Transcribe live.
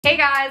Hey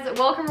guys,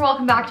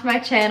 welcome back to my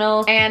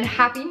channel and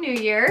Happy New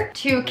Year.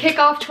 To kick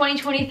off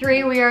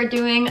 2023, we are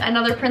doing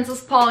another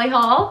Princess Polly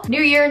haul.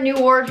 New year, new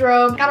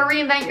wardrobe. Gotta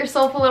reinvent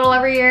yourself a little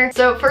every year.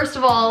 So first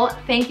of all,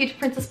 thank you to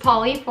Princess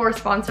Polly for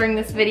sponsoring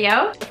this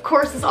video. Of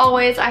course, as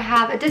always, I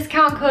have a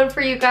discount code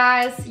for you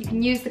guys. You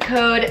can use the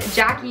code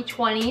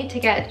Jackie20 to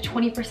get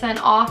 20%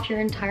 off your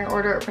entire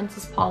order at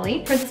Princess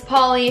Polly. Princess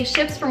Polly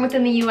ships from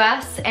within the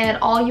US, and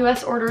all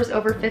US orders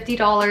over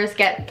 $50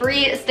 get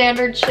free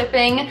standard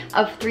shipping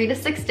of 3 to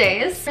 6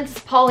 days.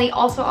 Princess Polly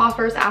also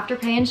offers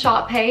AfterPay and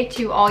ShopPay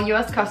to all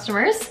US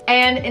customers.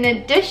 And in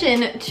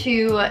addition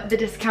to the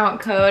discount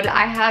code,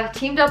 I have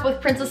teamed up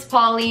with Princess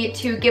Polly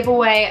to give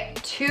away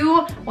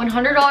 2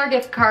 $100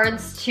 gift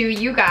cards to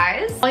you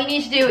guys. All you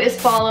need to do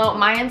is follow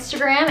my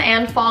Instagram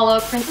and follow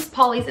Princess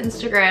Polly's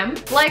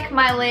Instagram, like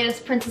my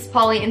latest Princess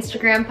Polly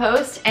Instagram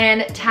post,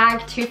 and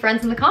tag 2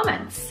 friends in the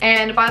comments.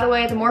 And by the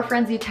way, the more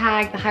friends you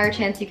tag, the higher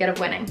chance you get of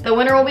winning. The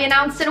winner will be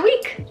announced in a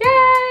week.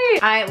 Yay!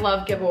 I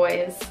love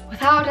giveaways.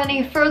 Without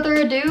any further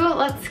ado,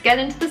 let's get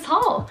into this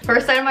haul.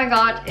 First item I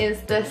got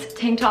is this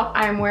tank top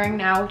I'm wearing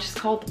now, which is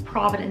called the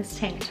Providence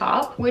tank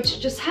top,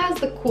 which just has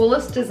the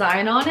coolest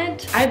design on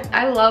it.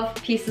 I love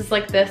pieces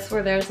like this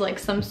where there's like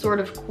some sort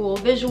of cool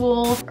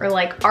visual or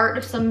like art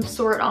of some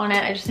sort on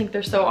it. I just think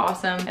they're so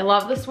awesome. I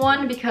love this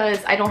one because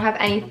I don't have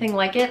anything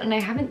like it and I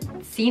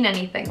haven't seen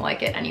anything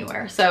like it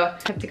anywhere. So I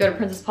have to go to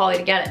Princess Polly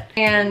to get it.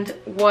 And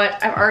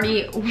what I've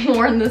already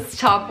worn this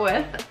top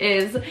with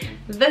is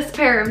this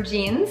pair of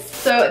jeans.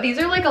 So these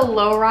are like a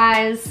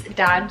low-rise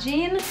dad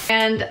jean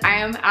and I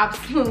am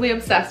absolutely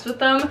obsessed with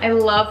them. I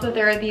love that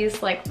there are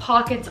these like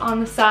pockets on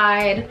the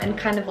side and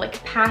kind of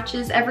like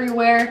patches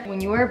everywhere.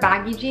 When you wear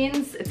baggy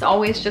jeans, it's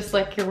always just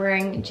like you're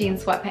wearing jean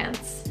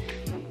sweatpants.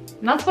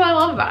 And that's what I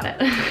love about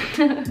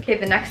it. Okay,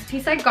 the next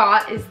piece I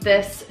got is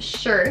this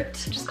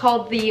shirt, which is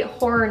called the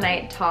Horror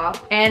Night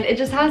top. And it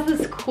just has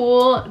this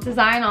cool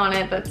design on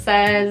it that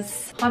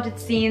says haunted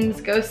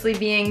scenes, ghostly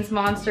beings,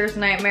 monsters,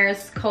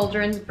 nightmares,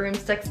 cauldrons,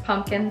 broomsticks,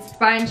 pumpkins,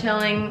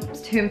 spine-chilling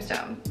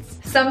tombstones.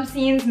 Some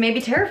scenes may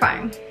be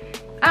terrifying.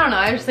 I don't know,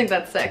 I just think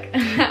that's sick.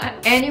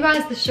 And you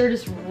guys, the shirt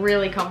is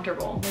really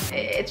comfortable.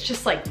 It's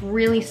just like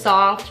really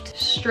soft,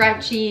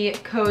 stretchy,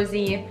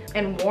 cozy,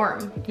 and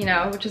warm, you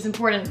know, which is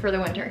important for the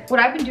winter. What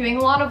I've been doing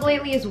a lot of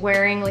lately is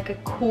wearing like a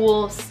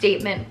cool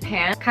statement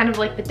pant, kind of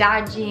like the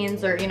dad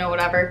jeans or, you know,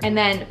 whatever, and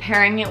then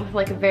pairing it with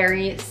like a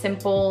very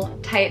simple,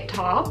 tight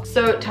top.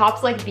 So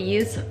tops like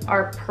these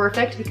are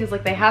perfect because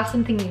like they have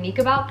something unique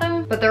about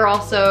them, but they're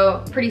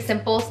also pretty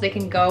simple so they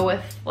can go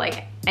with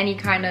like any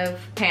kind of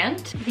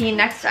pant. The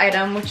next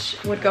item, which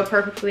would go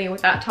perfectly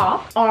with that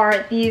top,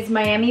 are these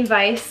Miami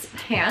Vice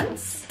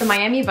pants. The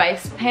Miami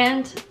Vice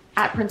pant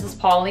at Princess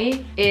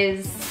Polly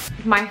is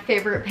my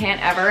favorite pant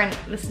ever, and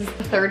this is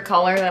the 3rd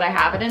color that I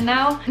have it in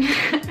now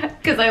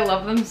because I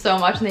love them so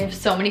much and they have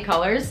so many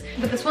colors.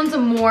 But this one's a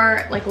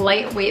more like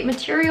lightweight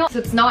material, so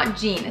it's not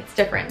jean, it's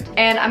different.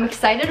 And I'm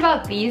excited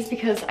about these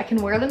because I can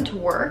wear them to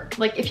work.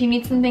 Like if you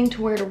need something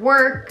to wear to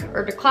work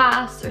or to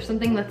class or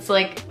something that's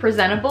like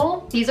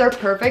presentable, these are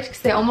perfect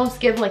because they almost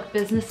give like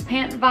business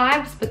pant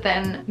vibes, but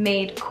then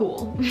made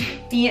cool.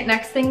 The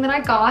next thing that I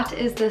got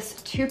is this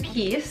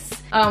 2-piece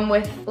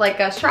with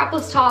like a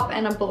strapless top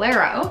and a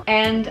bolero,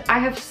 and I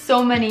have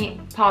so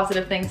many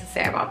positive things to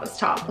say about this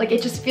top. Like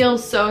it just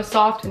feels so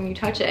soft when you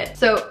touch it.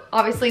 So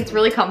obviously it's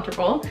really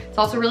comfortable. It's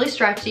also really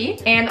stretchy,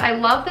 and I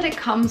love that it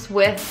comes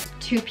with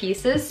 2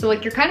 pieces. So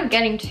like you're kind of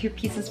getting 2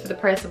 pieces for the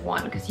price of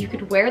 1 because you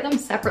could wear them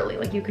separately.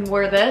 Like you can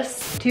wear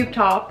this tube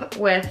top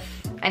with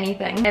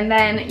anything, and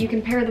then you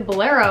can pair the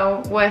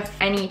bolero with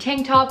any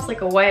tank tops,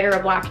 like a white or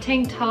a black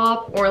tank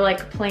top, or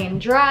like a plain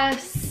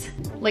dress.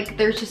 Like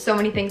there's just so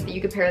many things that you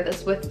could pair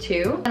this with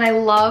too. And I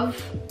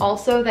love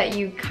also that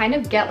you kind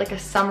of get like a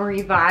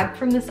summery vibe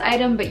from this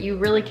item, but you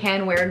really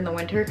can wear it in the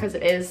winter because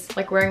it is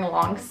like wearing a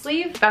long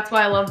sleeve. That's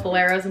why I love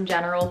boleros in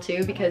general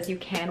too, because you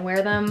can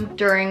wear them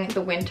during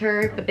the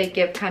winter, but they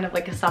give kind of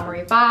like a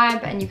summery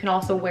vibe, and you can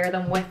also wear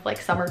them with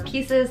like summer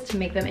pieces to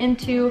make them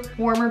into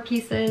warmer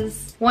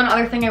pieces. One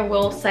other thing I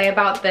will say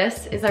about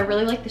this is I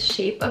really like the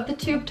shape of the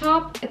tube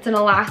top. It's an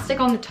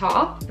elastic on the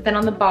top, but then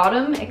on the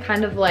bottom it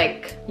kind of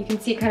like, you can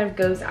see it kind of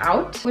goes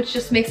out, which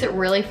just makes it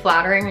really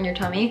flattering on your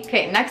tummy.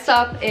 Okay, next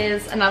up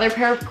is another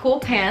pair of cool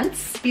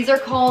pants. These are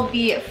called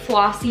the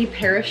Flossy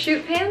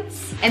Parachute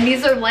pants, and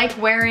these are like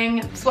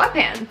wearing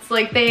sweatpants.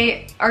 Like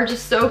they are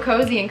just so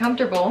cozy and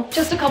comfortable.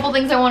 Just a couple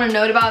things I want to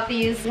note about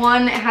these.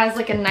 1, it has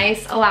like a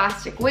nice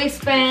elastic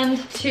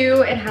waistband.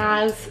 2, it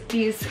has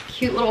these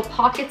cute little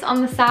pockets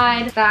on the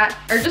side that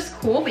are just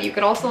cool, but you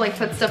could also like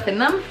put stuff in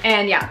them.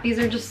 And yeah, these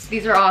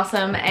are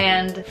awesome,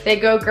 and they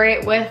go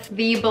great with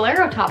the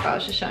bolero top I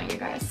was just showing you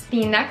guys.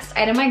 The next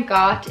item I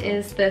got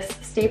is this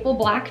staple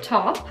black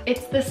top.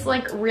 It's this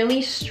like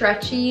really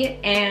stretchy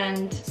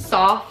and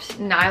soft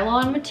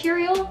nylon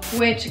material,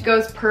 which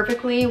goes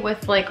perfectly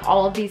with like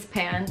all of these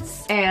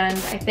pants, and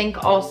I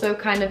think also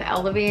kind of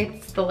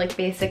elevates the like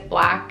basic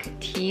black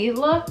tee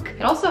look.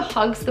 It also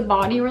hugs the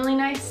body really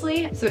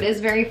nicely, so it is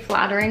very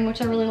flattering,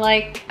 which I really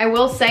like. I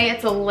will say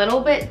it's a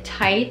little bit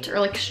tight or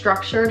like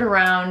structured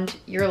around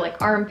your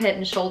like armpit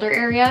and shoulder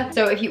area,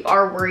 so if you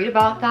are worried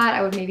about that,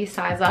 I would maybe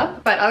size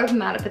up, but other than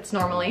that, it fits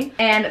normally.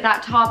 And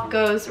that top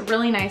goes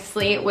really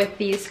nicely with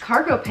these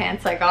cargo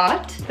pants I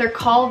got. They're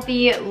called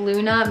the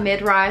Luna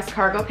mid-rise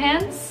cargo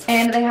pants,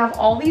 and they have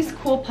all these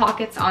cool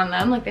pockets on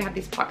them. Like they have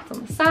these pockets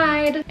on the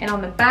side and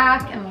on the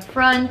back and on the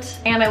front,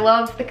 and I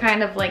love the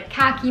kind of like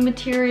khaki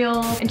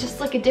material and just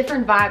like a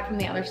different vibe from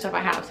the other stuff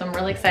I have, so I'm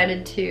really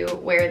excited to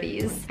wear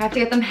these. I have to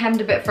get them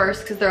hemmed a bit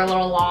first because they're a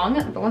little long,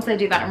 but once I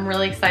do that, I'm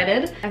really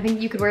excited. I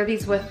think you could wear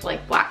these with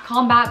like black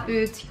combat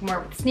boots, you can wear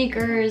it with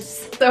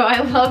sneakers. So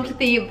I loved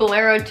the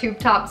Bolero tube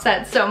top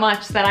set so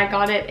much that I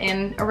got it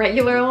in a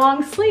regular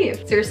long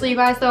sleeve. Seriously, you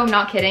guys, though, I'm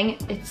not kidding,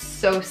 it's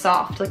so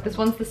soft. Like this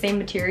one's the same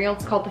material,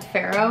 it's called the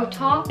Pharaoh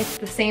top. It's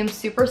the same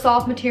super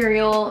soft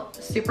material,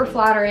 super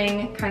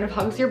flattering, kind of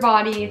hugs your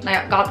body. And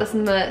I got this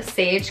in the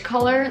sage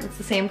color. It's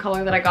the same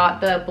color that I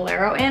got the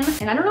Bolero in.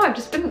 And I don't know, I've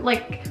just been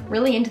like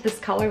really into this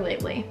color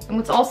lately. And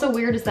what's also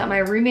weird is that my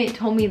roommate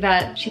told me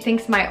that she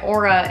thinks my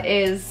aura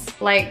is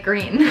light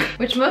green,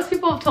 which most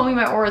people have told me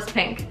my aura is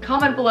pink.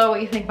 Comment below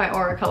what you think my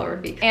aura color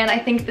would be. And I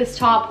think this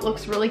top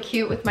looks really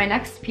cute with my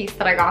next piece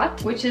that I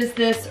got, which is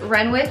this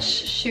Renwich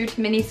shoot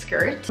mini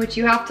skirt, which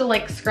you have to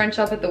like scrunch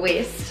up at the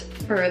waist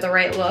for the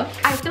right look.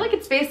 I feel like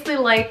it's basically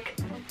like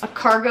a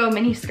cargo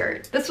mini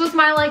skirt. This was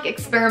my like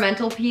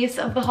experimental piece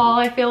of the haul,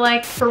 I feel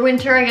like. For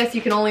winter, I guess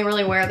you can only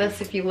really wear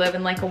this if you live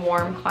in like a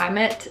warm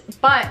climate,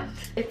 but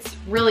it's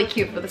really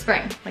cute for the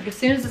spring. Like as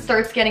soon as it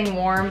starts getting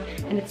warm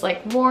and it's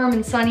like warm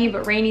and sunny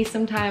but rainy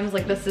sometimes,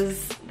 like this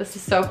is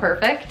so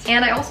perfect.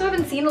 And I also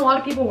haven't seen a lot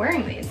of people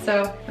wearing these,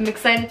 so I'm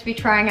excited to be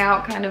trying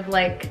out kind of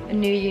like a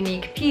new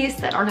unique piece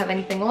that I don't have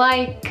anything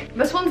like.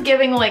 This one's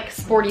giving like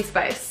sporty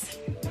spice.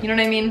 You know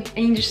what I mean?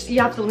 And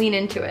you have to lean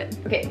into it.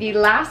 Okay, the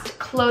last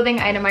clothing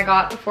item I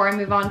got before I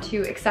move on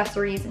to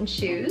accessories and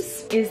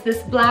shoes is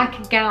this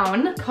black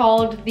gown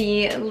called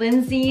the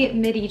Lindsay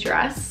midi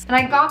dress. And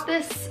I got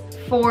this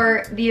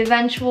for the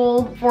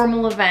eventual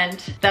formal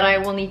event that I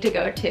will need to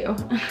go to.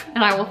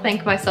 And I will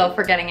thank myself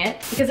for getting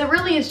it, because it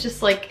really is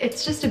just like,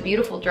 it's just a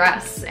beautiful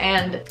dress,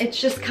 and it's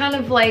just kind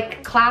of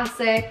like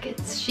classic,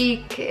 it's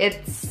chic,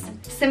 it's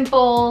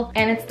simple,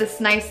 and it's this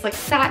nice like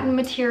satin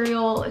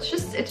material. It's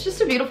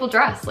just a beautiful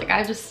dress. Like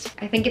I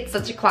think it's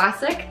such a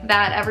classic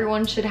that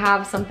everyone should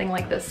have something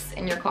like this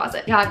in your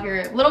closet. You have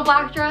your little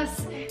black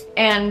dress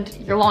and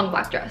your long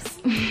black dress.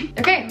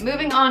 Okay,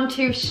 moving on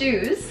to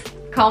shoes.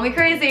 Call me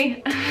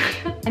crazy.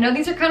 I know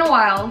these are kind of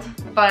wild,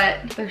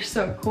 but they're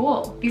so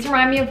cool. These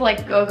remind me of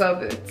like go-go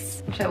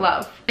boots, which I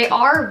love. They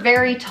are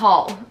very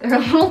tall. They're a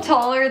little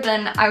taller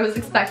than I was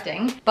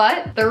expecting,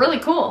 but they're really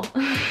cool.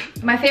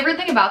 My favorite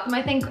thing about them,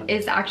 I think,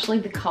 is actually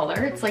the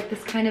color. It's like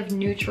this kind of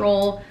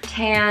neutral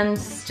tan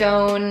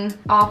stone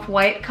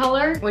off-white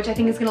color, which I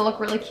think is gonna look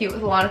really cute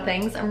with a lot of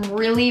things. I'm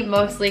really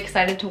mostly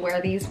excited to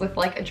wear these with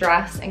like a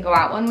dress and go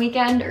out one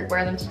weekend, or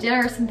wear them to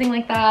dinner or something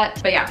like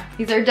that. But yeah,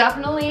 these are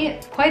definitely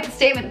quite the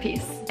statement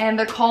piece. And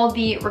they're called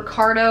the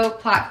Ricardo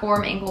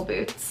platform ankle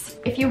boots.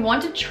 If you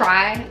want to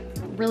try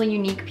really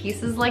unique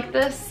pieces like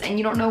this and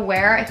you don't know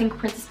where, I think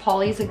Princess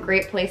Polly is a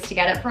great place to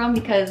get it from,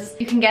 because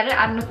you can get it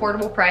at an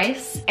affordable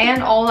price,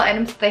 and all the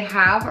items that they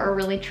have are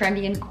really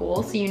trendy and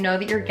cool, so you know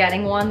that you're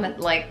getting one that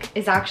like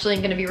is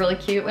actually gonna be really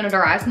cute when it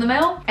arrives in the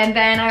mail. And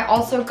then I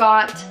also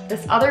got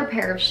this other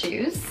pair of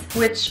shoes,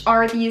 which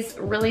are these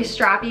really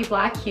strappy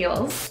black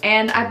heels,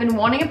 and I've been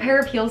wanting a pair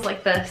of heels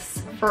like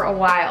this for a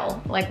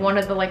while, like one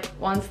of the like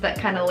ones that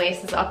kind of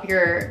laces up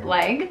your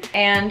leg.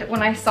 And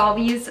when I saw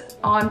these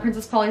on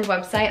Princess Polly's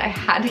website, I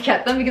had to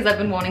get them because I've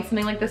been wanting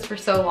something like this for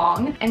so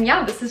long. And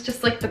yeah, this is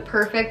just like the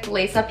perfect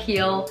lace-up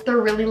heel.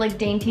 They're really like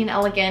dainty and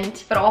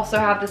elegant, but also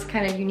have this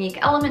kind of unique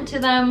element to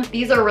them.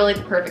 These are really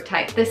the perfect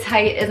height. This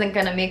height isn't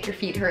gonna make your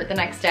feet hurt the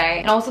next day.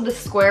 And also the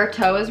square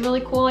toe is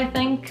really cool, I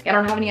think. I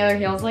don't have any other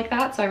heels like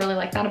that, so I really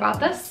like that about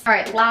this. All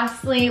right,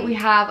 lastly, we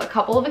have a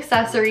couple of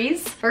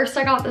accessories. First,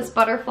 I got this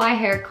butterfly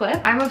hair clip.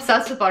 I'm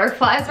obsessed with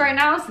butterflies right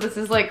now, so this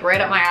is like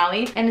right up my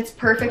alley. And it's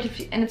perfect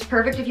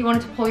if you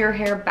wanted to pull your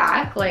hair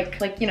back,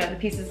 like you know, the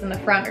pieces in the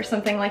front or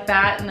something like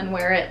that, and then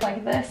wear it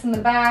like this in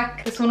the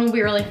back. This one will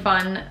be really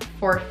fun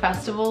for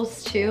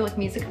festivals too, like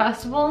music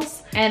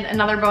festivals. And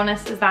another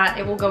bonus is that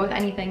it will go with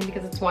anything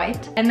because it's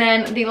white. And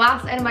then the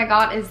last item I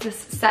got is this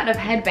set of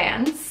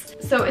headbands.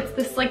 So it's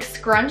this like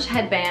scrunch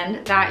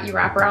headband that you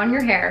wrap around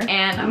your hair,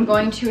 and I'm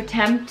going to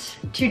attempt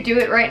to do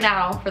it right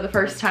now for the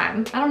first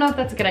time. I don't know if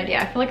that's a good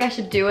idea. I feel like I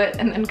should do it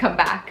and then come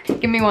back.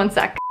 Give me one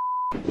sec.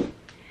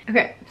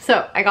 Okay,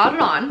 so I got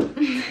it on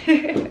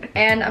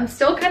and I'm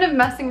still kind of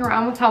messing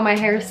around with how my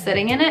hair is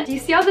sitting in it. Do you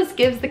see how this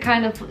gives the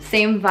kind of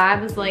same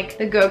vibe as like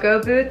the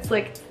go-go boots?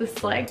 Like it's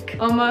this like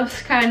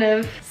almost kind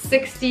of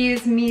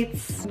 60s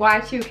meets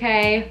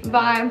Y2K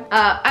vibe.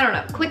 I don't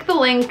know, click the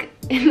link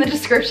in the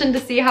description to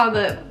see how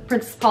the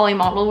Princess Polly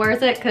model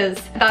wears it,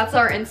 because that's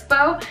our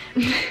inspo.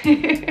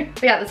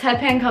 But yeah, this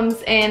headband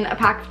comes in a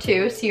pack of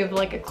 2, so you have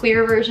like a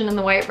clear version and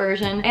the white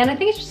version, and I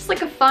think it's just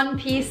like a fun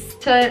piece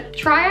to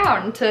try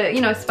out and to,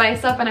 you know,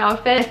 spice up an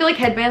outfit. I feel like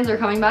headbands are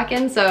coming back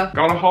in, so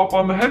gotta hop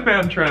on the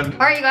headband trend. All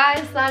right, you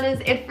guys, that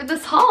is it for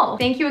this haul.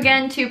 Thank you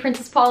again to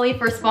Princess Polly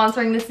for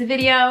sponsoring this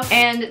video,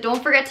 and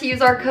don't forget to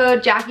use our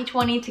code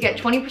Jackie20 to get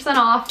 20%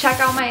 off. Check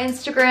out my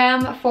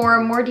Instagram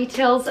for more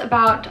details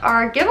about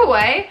our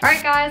giveaway. All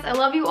right, guys, I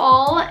love you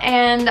all,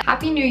 and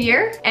Happy New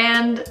Year,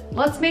 and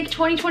let's make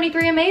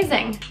 2023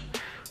 amazing.